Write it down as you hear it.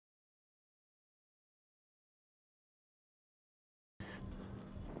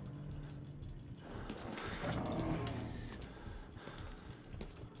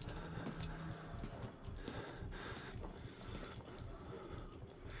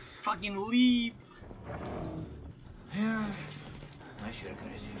fucking leave. Yeah. I should have got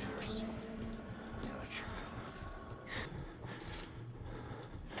his feet first.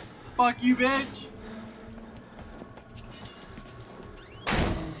 Fuck you, bitch.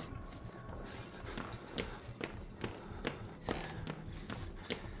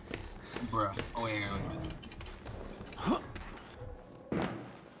 Bruh. Oh wait, I gotta do this.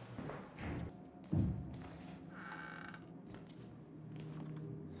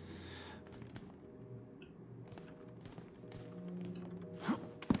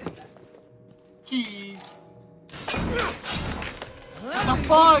 Keys. What the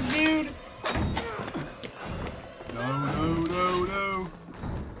fuck, dude? No.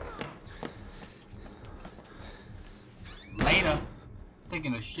 Later.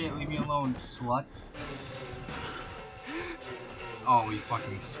 Taking a shit, leave me alone, slut. Oh, you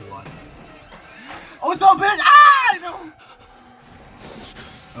fucking slut. Oh, what's up, bitch? Ah!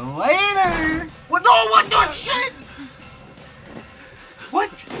 No. Later. What? No, what the shit? What?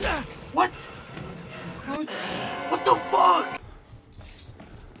 What? What the fuck?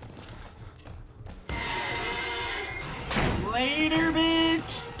 Later,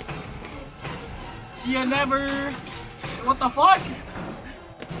 bitch. See ya never. What the fuck?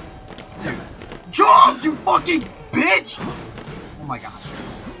 Jump, you fucking bitch! Oh my god.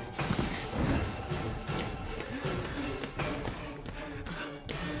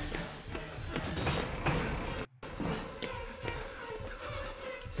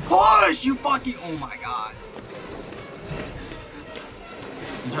 Push, you fucking. Oh my god.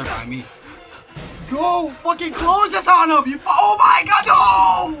 You try to find me. Go! Fucking close this on him! You. Oh my god,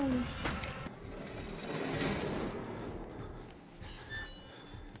 no!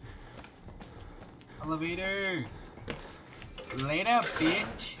 Elevator. Later,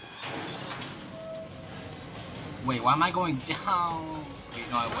 bitch. Wait, why am I going down? Wait,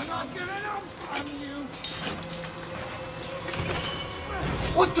 no, I went up.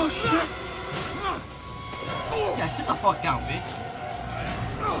 What the shit? Yeah, sit the fuck down, bitch.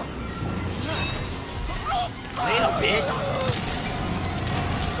 Later, bitch.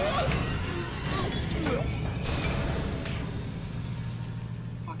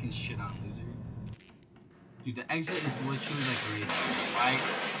 Fucking shit on, loser. Dude, the exit is literally like right, right?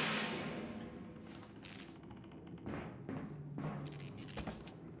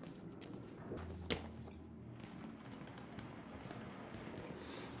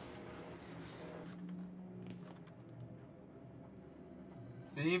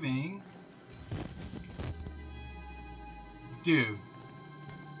 Saving. Dude.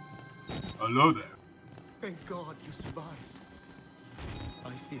 Hello there. Thank God you survived.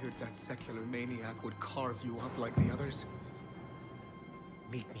 I feared that secular maniac would carve you up like the others.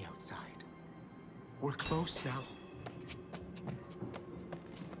 Meet me outside. We're close now.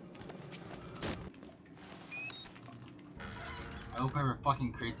 I hope whoever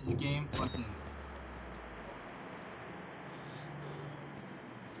fucking creates this game fucking.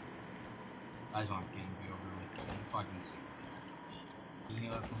 I just want the game to be over with. Fucking sick. You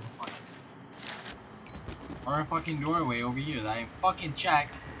know that's from the fucking. Or a fucking doorway over here that I fucking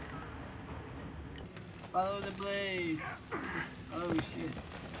checked. Follow the blade. Oh shit.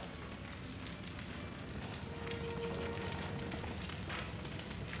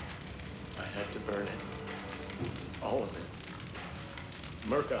 I had to burn it. All of it.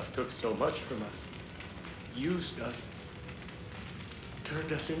 Murkoff took so much from us. Used us.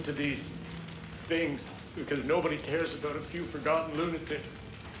 Turned us into these things because nobody cares about a few forgotten lunatics.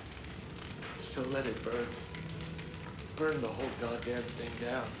 So let it burn. Burn the whole goddamn thing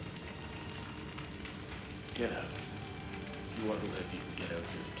down. Get out. If you want to live, you can get out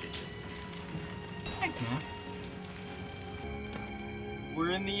through the kitchen. Thanks, man.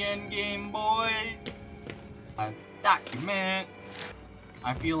 We're in the end game, boys. A document.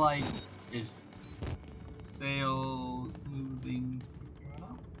 I feel like it's sales moving.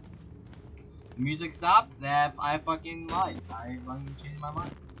 The music stopped. That I fucking lied. I fucking changed my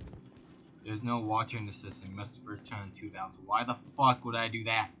mind. There's no water in the system. You must first turn on 2000. Why the fuck would I do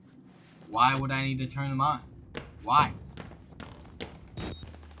that? Why would I need to turn them on? Why?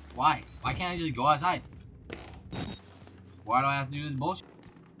 Why? Why can't I just go outside? Why do I have to do this bullshit?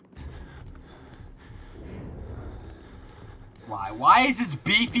 Why? Why is this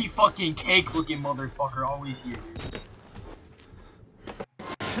beefy fucking cake looking motherfucker always here?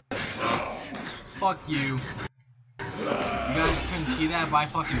 Fuck you. You guys couldn't see that, but I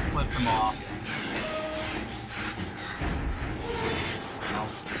fucking flipped him off.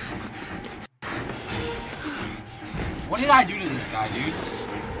 What did I do to this guy, dude?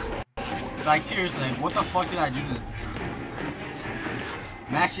 Like, seriously, what the fuck did I do to this?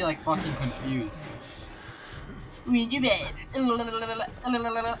 I'm actually like fucking confused. We do bad. Did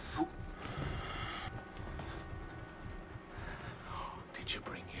you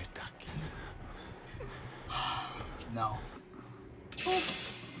bring your ducky? No.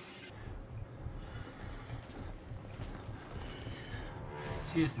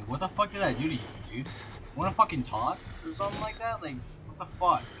 Seriously, what the fuck did I do to you, dude? Wanna fucking talk or something like that? Like, what the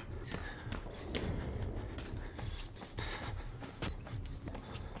fuck?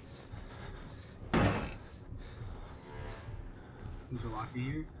 Who's the walker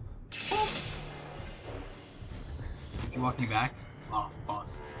here? Is he walking back? Oh, fuck.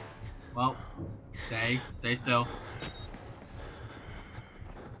 Well, stay still.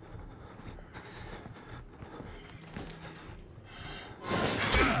 I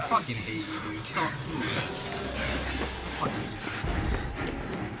fucking hate you, dude. Fucking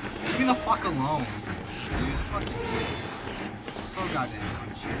leave me the fuck alone, dude. Fucking so goddamn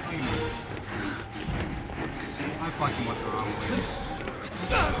much. I fucking went the wrong way.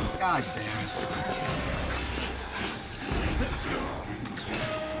 God damn it.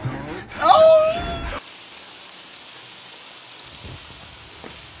 Oh!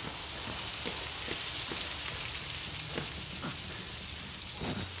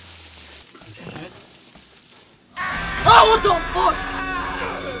 Shit. Oh, what the fuck?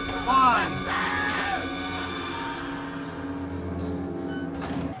 Why?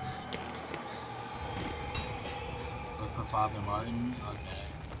 Look for Father Martin? Okay.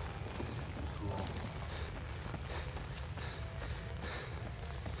 Cool.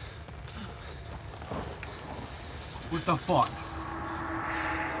 What the fuck?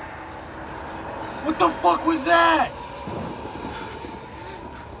 What the fuck was that?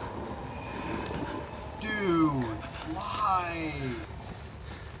 Dude, why?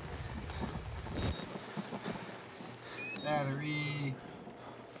 Battery.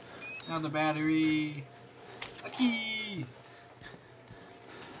 Now the battery. A key.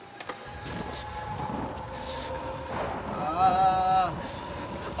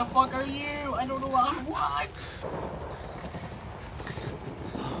 What the fuck are you? I don't know what. What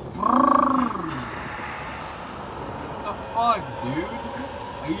the fuck, dude?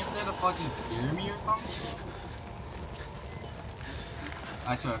 Are you just there to fucking scare me or something?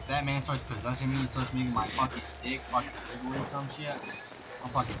 Actually, if that man starts possessing me, he starts making my fucking dick fucking wiggle or some shit,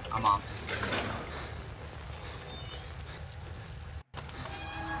 I'm off this.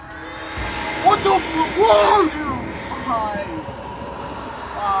 What the fuck? Whoa, dude! Why?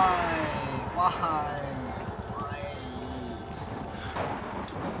 Why?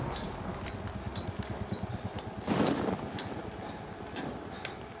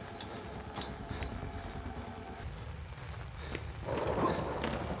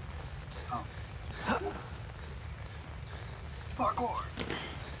 Parkour.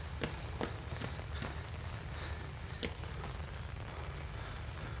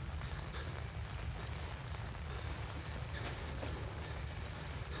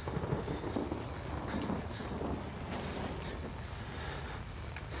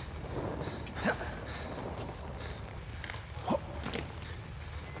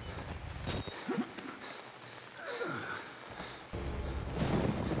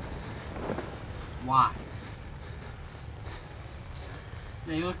 Why?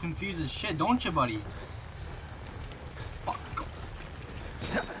 Yeah, you look confused as shit, don't you, buddy? Fuck.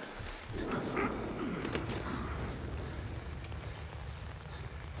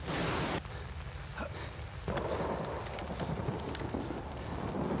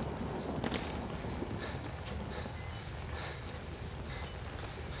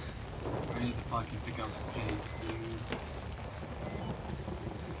 I need to fucking pick up the pace, dude.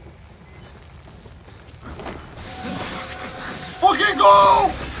 Fucking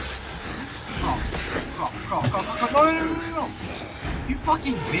go! Go, no. You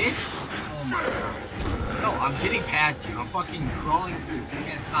fucking bitch! Oh my god. No, I'm getting past you. I'm fucking crawling through. You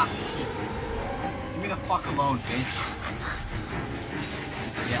can't stop this shit. Leave me the fuck alone, bitch.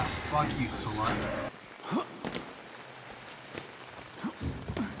 Yeah, fuck you, slut.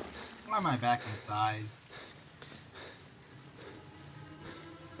 Why am I back inside?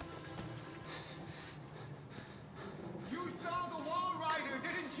 You saw the Wall Rider,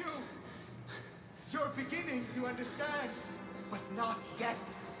 didn't you? You're beginning to understand, but not yet.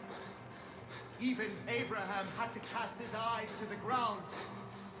 Even Abraham had to cast his eyes to the ground.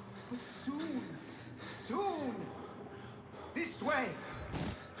 But soon, this way,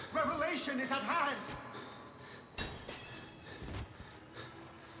 revelation is at hand.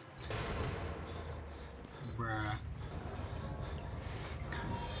 Bruh.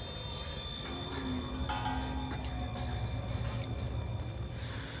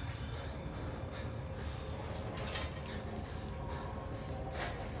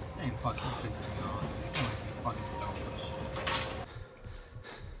 ain't fucking pissing me off. You can't make me fucking dumb shit.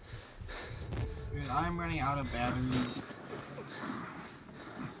 Dude, I'm running out of batteries.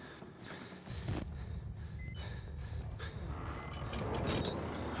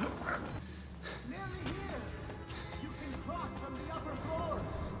 Nearly here! You can cross from the upper floors!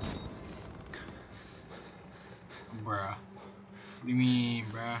 Bruh. What do you mean,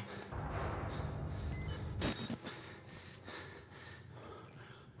 bruh?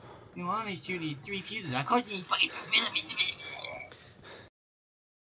 You want me to shoot these 3 fuses? I caught these fucking fuses.